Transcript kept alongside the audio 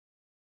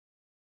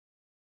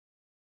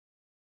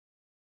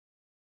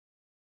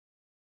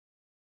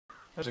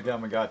There's a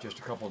gun we got just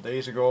a couple of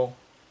days ago.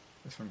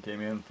 This one came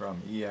in from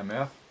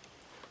EMF.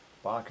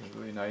 Box is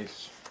really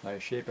nice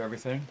shape,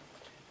 everything.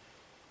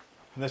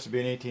 And this would be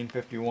an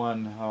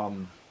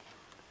 1851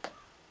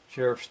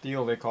 Sheriff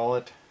steel, they call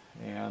it,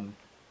 and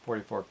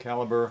 44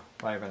 caliber,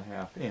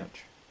 5.5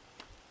 inch.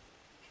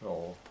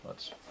 So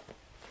let's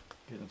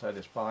get inside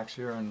this box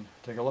here and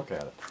take a look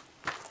at it.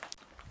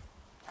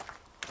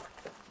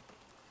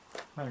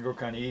 I'm going to go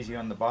kind of easy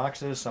on the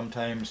boxes.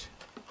 Sometimes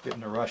get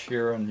in a rush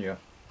here and you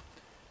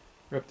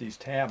rip these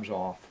tabs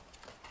off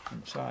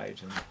from the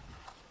sides, and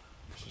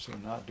just to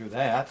not do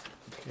that.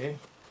 Okay.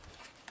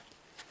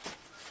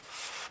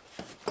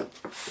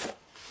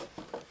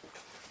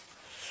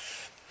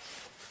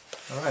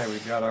 Alright,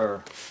 we've got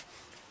our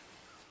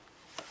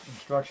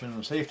instruction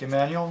and safety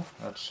manual.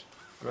 That's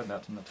good,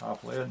 that's in the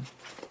top lid.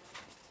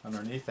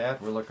 Underneath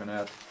that we're looking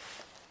at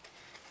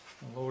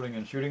loading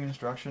and shooting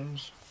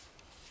instructions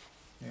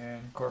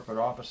and corporate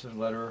office's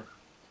letter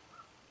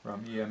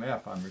from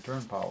EMF on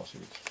return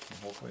policies. And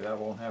hopefully that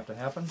won't have to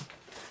happen.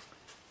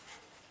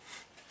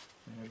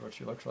 And here's what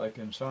she looks like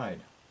inside.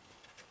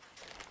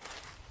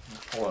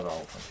 Let's pull it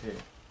out. Okay.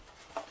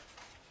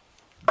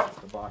 Put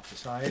the box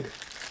aside.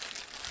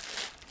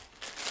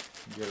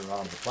 Get her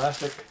out of the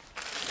plastic.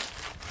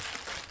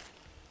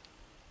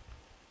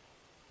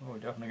 Oh, we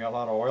definitely got a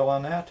lot of oil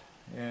on that,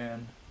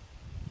 and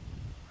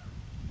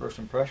first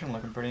impression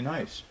looking pretty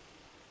nice.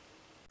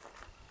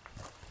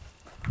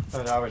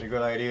 It's always a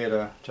good idea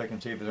to check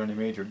and see if there's any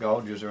major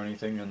gouges or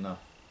anything in the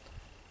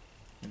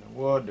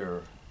wood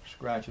or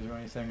scratches or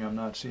anything. I'm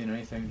not seeing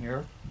anything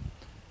here.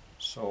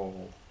 So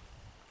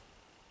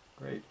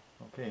great.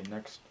 Okay,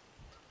 next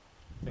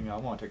thing, I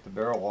want to take the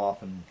barrel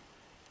off and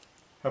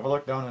have a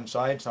look down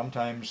inside.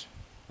 Sometimes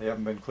they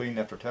haven't been cleaned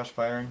after test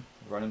firing.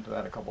 I've run into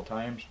that a couple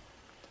times.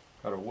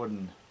 Got a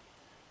wooden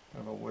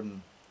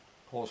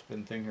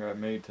clothespin thing here I've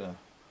made to,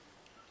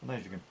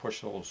 sometimes you can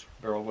push those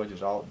barrel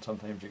wedges out, and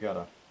sometimes you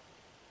gotta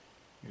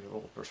use a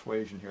little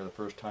persuasion here the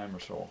first time or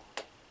so.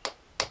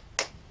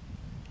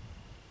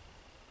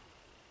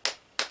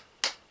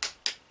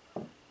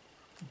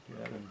 Okay,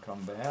 that didn't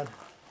come bad.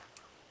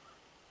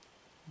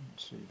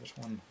 Let's see, this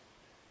one,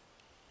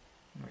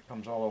 it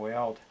comes all the way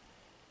out.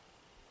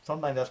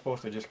 Sometimes that's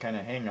supposed to just kind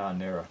of hang on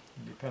there.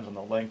 It depends on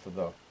the length of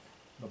the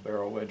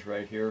barrel wedge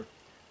right here.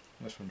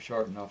 This one's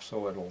short enough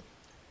so it'll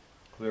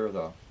clear,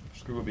 the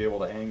screw will be able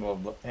to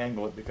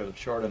angle it because it's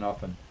short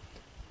enough and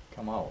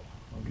come out.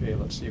 Okay,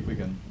 let's see if we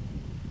can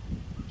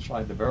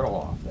slide the barrel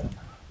off then.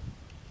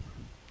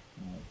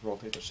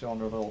 Rotate the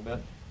cylinder a little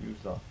bit, use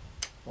the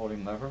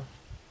loading lever.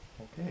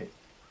 Okay,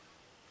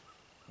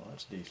 well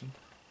that's decent,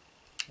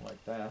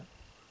 like that.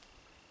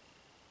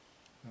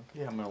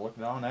 Okay, I'm going to look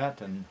down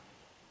at, and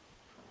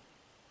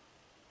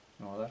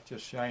no, that's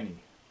just shiny.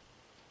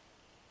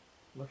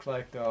 Looks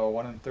like the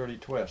 1 in 30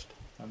 twist.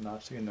 I'm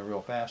not seeing the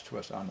real fast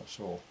twist on it,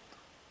 so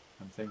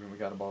I'm thinking we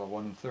got about a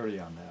 1 in 30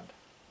 on that.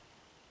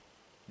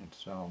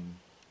 It's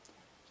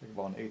like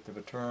about 1/8 of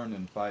a turn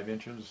in 5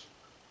 inches,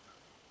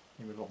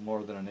 maybe a little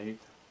more than an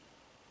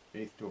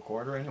eighth to a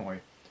quarter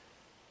anyway.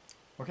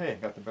 Okay,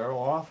 got the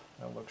barrel off.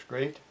 That looks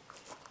great.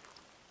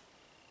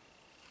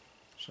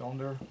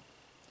 Cylinder,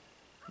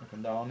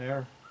 looking down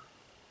there,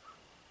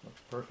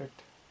 looks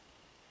perfect.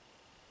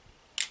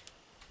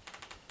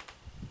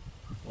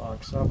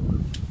 Locks up.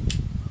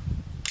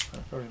 A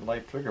very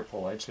light trigger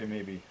pull. I'd say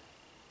maybe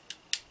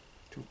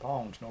 2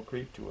 pounds, no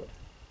creep to it.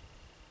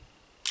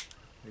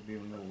 Maybe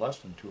even a little less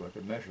than 2. I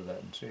could measure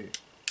that and see.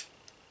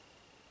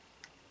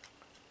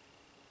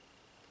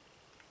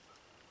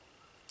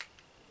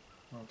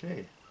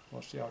 Okay,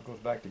 let's see how it goes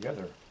back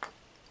together.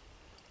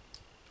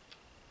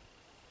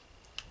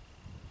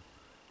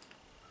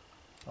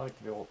 I like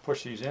to be able to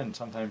push these in.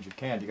 Sometimes you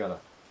can't. You gotta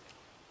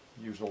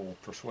use a little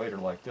persuader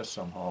like this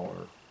somehow,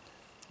 or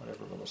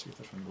whatever. But let's see if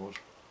this one goes.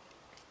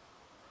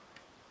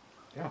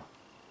 Yeah,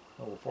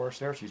 a little force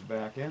there. She's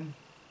back in.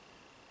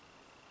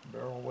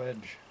 Barrel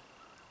wedge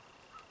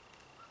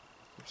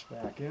gets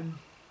back in.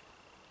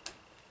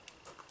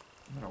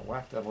 I'm going to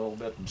whack that a little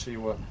bit and see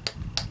what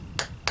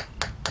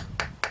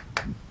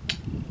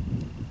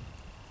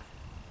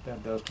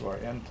that does to our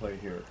end play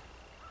here.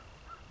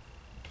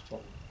 Just a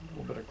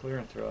little bit of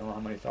clearance there. I don't know how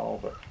many thou,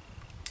 but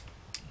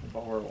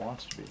about where it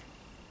wants to be.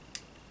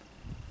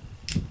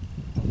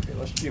 Okay,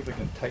 let's see if we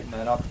can tighten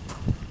that up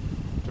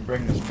to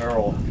bring this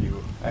barrel. If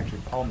you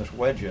actually pound this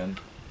wedge in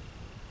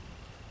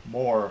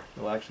more,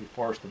 you'll actually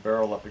force the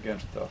barrel up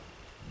against the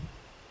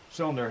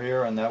cylinder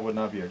here, and that would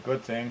not be a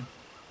good thing.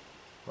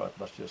 But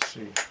let's just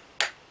see.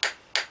 That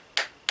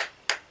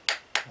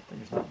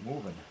thing is not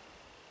moving.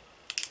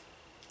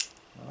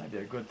 Well, that'd be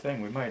a good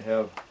thing. We might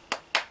have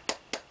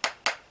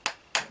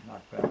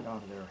knocked back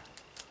out of there.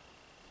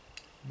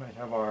 We might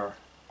have our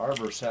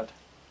arbor set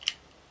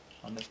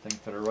on this thing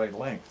to the right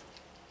length.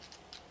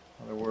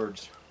 In other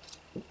words,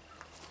 we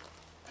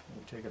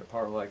take it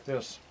apart like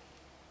this,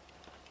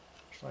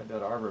 slide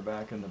that arbor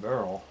back in the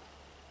barrel.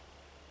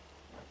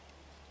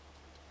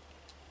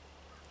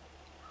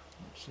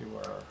 Let's see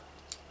where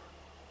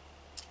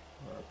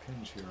our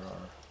pins here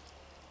are.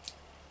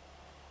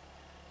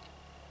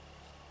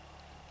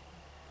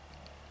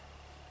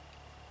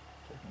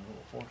 a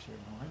little force here.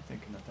 No, I'm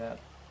thinking that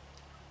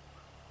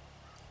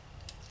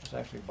it's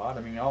actually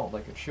bottoming out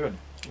like it should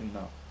in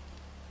the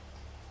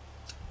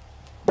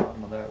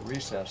bottom of that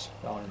recess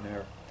down in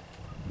there.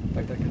 In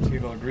fact, I can see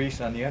a little grease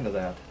on the end of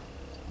that,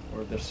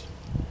 where this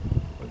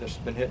has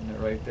been hitting it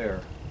right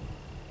there.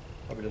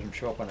 Probably doesn't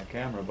show up on the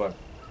camera,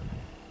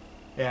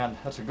 and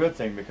that's a good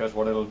thing, because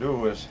what it'll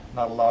do is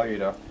not allow you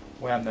to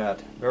wham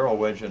that barrel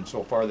wedge in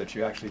so far that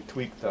you actually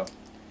tweak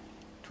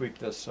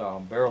this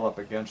barrel up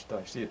against.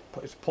 See,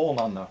 it's pulling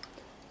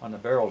on the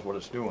barrel is what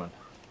it's doing.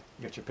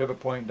 You get your pivot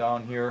point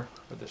down here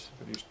with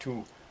these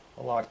two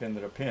locked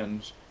into the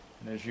pins,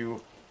 and as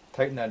you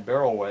tighten that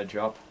barrel wedge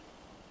up,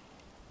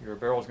 your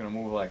barrel's going to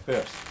move like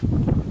this.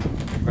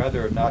 You'd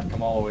rather it not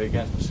come all the way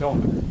against the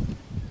cylinder.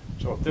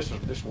 So if this is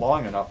just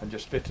long enough and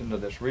just fits into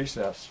this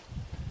recess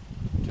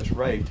just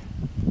right,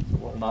 it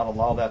will not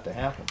allow that to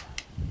happen.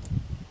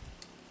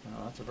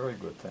 That's a very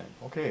good thing.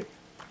 Okay.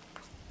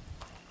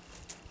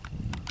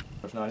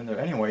 It's not in there.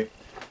 Anyway,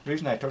 the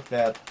reason I took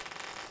that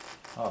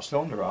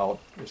cylinder out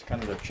is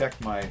kind of to check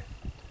my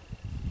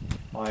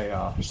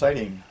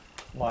sighting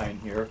line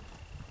here.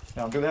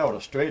 Now I'll do that with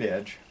a straight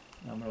edge.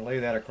 I'm going to lay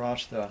that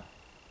across the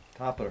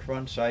top of the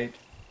front sight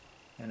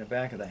and the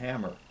back of the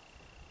hammer.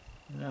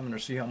 And I'm going to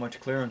see how much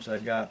clearance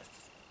I've got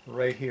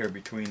right here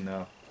between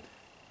the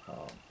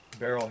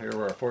barrel here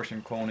where our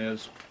forcing cone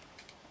is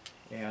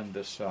and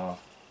this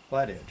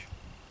flat edge.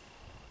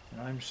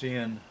 And I'm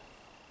seeing,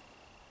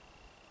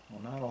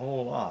 well, not a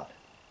whole lot.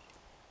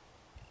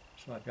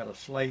 So I've got a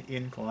slight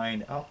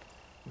incline up,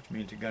 which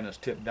means the gun is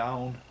tipped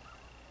down.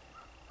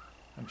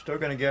 I'm still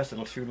going to guess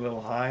it'll shoot a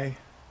little high.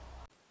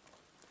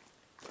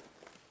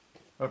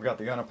 I've got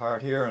the gun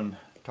apart here and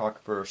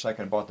talk for a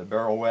second about the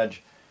barrel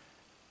wedge.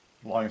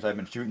 As long as I've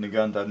been shooting the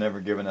guns, I've never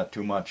given that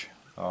too much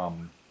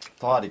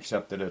thought,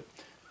 except that it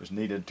is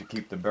needed to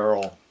keep the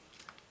barrel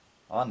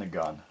on the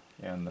gun.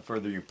 And the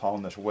further you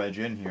pound this wedge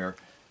in here,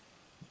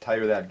 the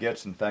tighter that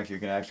gets. In fact, you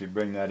can actually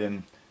bring that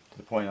in to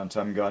the point on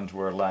some guns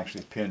where it'll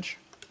actually pinch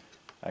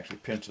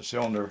the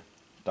cylinder,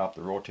 stop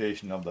the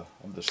rotation of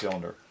the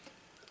cylinder.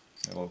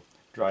 It'll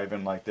drive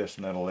in like this,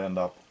 and it'll end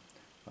up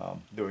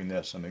doing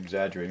this. I'm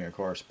exaggerating, of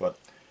course, but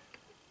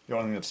the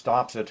only thing that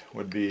stops it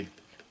would be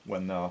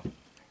when the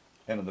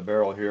end of the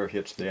barrel here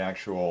hits the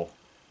actual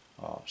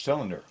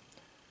cylinder.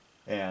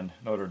 And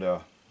in order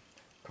to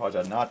cause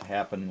that not to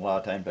happen, a lot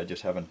of times I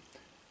just haven't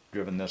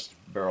driven this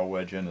barrel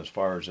wedge in as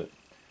far as it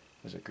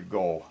could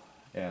go.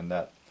 And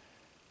that,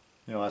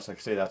 that's like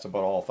I say, that's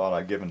about all thought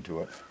I've given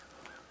to it.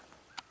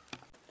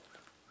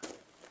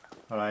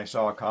 And I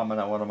saw a comment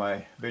on one of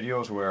my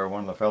videos where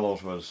one of the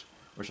fellows was,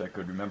 wish I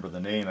could remember the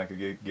name, I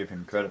could give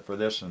him credit for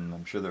this, and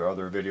I'm sure there are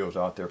other videos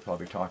out there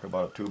probably talk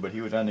about it too, but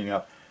he was ending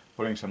up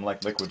putting some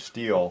like liquid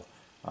steel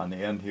on the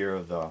end here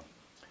of the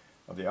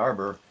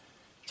arbor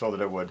so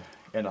that it would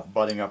end up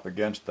butting up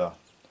against the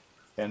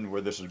end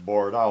where this is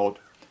bored out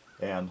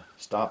and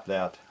stop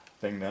that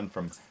thing then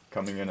from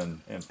coming in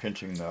and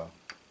pinching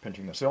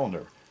the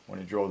cylinder when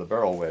he drove the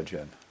barrel wedge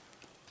in.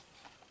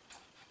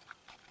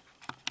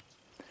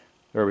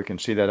 There we can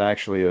see that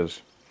actually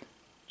is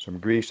some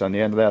grease on the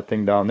end of that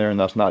thing down there, and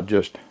that's not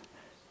just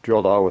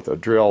drilled out with a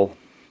drill.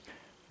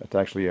 That's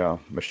actually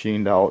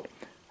machined out.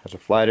 Has a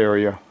flat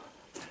area,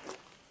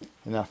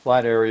 and that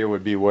flat area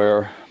would be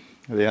where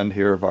the end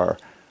here of our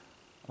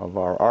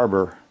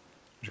arbor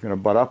is going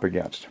to butt up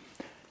against.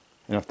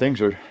 And if things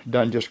are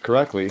done just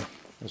correctly,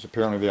 as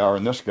apparently they are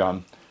in this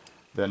gun,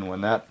 then when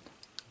that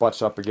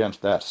butts up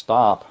against that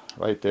stop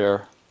right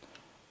there,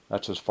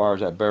 that's as far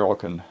as that barrel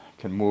can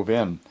move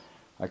in.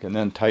 I can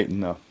then tighten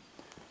the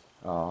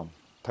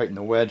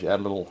wedge, add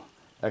a little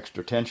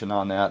extra tension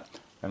on that,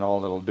 and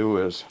all it'll do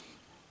is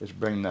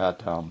bring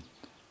that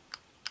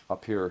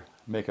up here,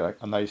 make a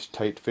nice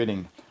tight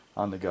fitting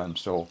on the gun.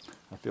 So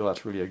I feel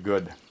that's really a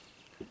good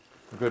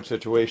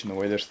situation the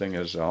way this thing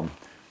is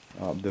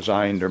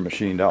designed or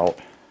machined out.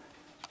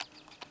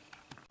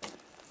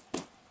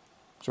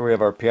 So we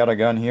have our Pietta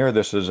gun here.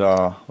 This is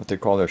what they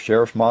call their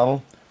sheriff's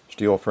model,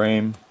 steel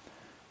frame,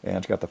 and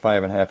it's got the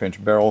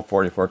 5.5-inch barrel,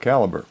 44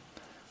 caliber.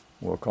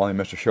 We'll call him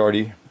Mr.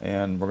 Shorty,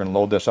 and we're going to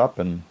load this up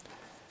and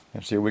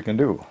see what we can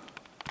do.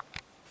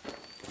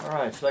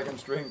 Alright, second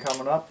string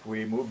coming up.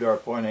 We moved our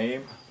point of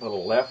aim a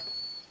little left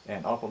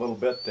and up a little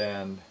bit,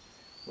 and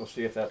we'll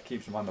see if that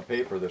keeps him on the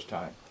paper this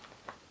time.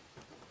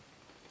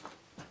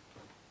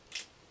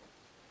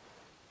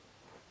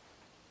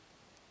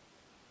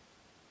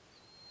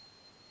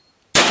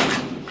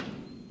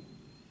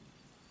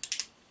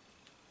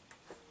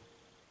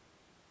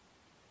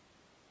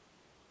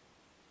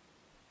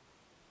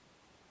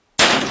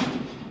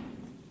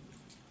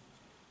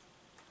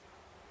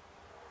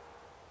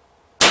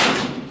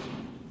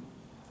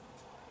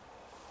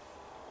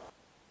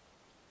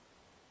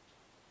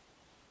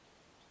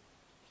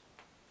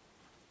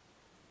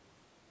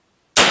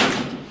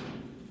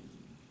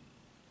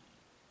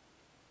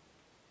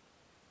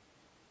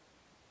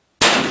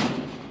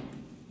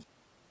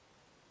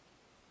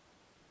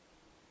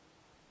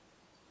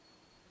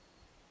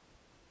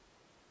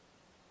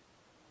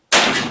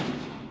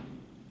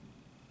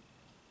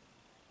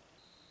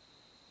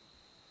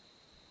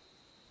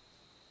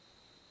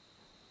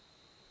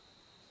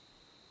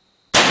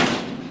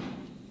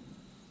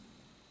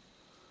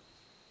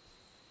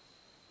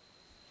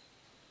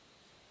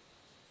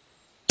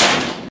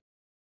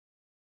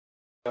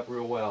 Up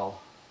real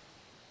well.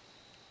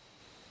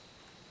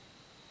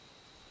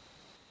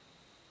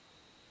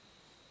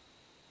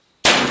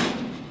 I'm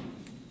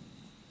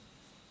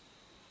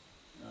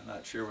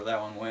not sure where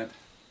that one went.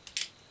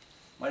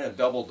 Might have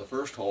doubled the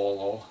first hole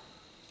though.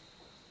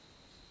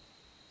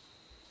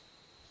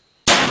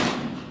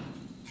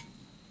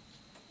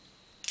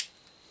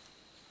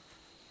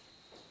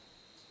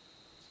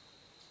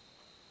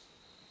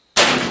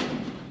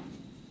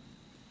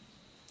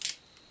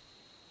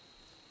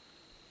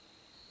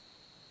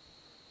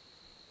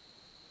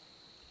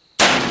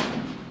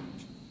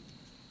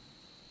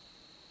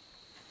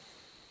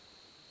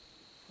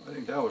 I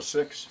think that was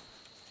 6.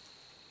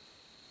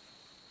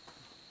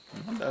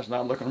 That's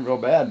not looking real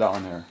bad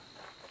down there.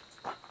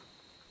 I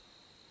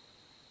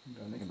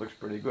think it looks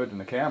pretty good in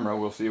the camera.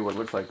 We'll see what it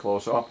looks like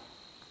close up.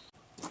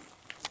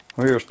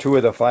 Well, here's 2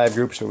 of the 5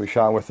 groups that we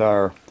shot with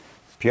our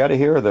Pietta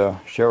here, the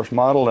sheriff's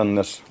model, and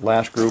this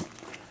last group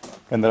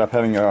ended up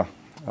having a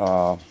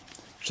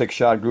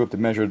 6-shot group that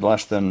measured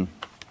less than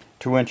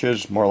 2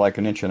 inches, more like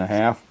 1.5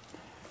 inches.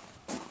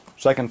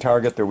 Second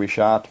target that we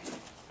shot,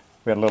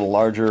 we had a little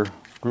larger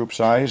group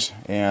size,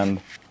 and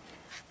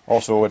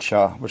also it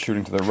was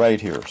shooting to the right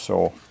here.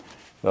 So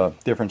the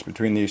difference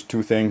between these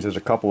 2 things is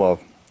a couple of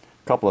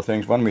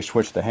things. One, we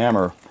switched the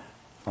hammer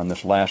on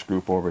this last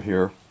group over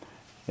here,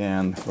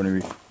 and when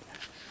we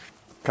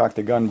cocked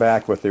the gun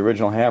back with the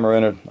original hammer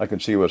in it, I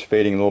could see it was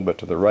fading a little bit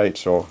to the right,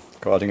 so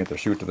causing it to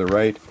shoot to the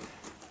right.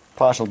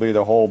 Possibly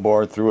the hole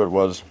bored through it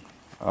was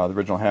the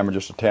original hammer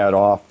just a tad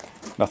off,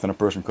 nothing a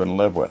person couldn't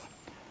live with.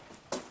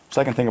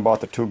 Second thing about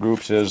the 2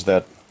 groups is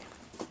that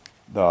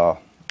the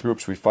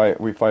groups we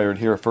fired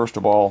here, first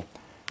of all,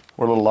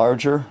 were a little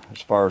larger as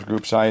far as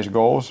group size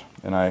goes,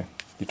 and I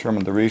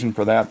determined the reason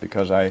for that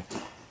because I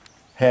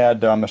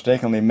had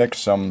mistakenly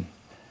mixed some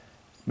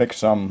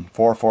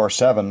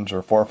 4.47s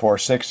or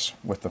 4.46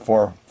 with the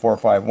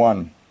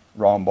 4.51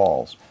 round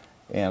balls,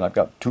 and I've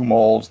got 2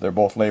 molds. They're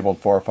both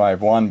labeled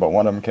 4.51, but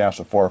one of them casts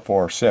a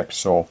 4.46.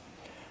 So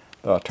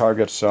the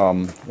targets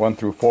 1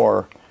 through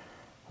 4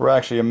 were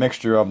actually a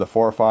mixture of the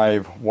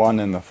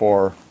 4.51 and the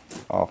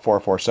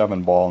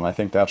 4.47 ball, and I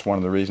think that's one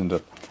of the reasons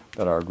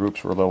that our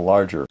groups were a little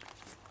larger.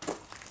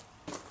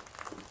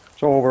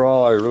 So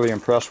overall, I was really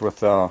impressed with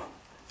the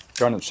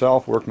gun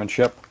itself,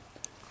 workmanship,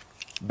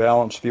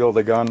 balance, feel of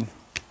the gun,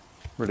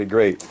 really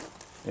great.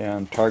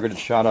 And targeted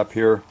shot up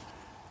here,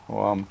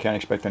 can't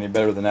expect any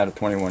better than that at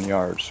 21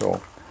 yards.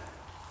 So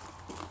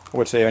I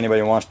would say if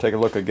anybody wants to take a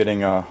look at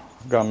getting a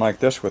gun like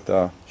this with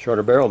a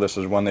shorter barrel, this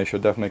is one they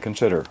should definitely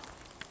consider.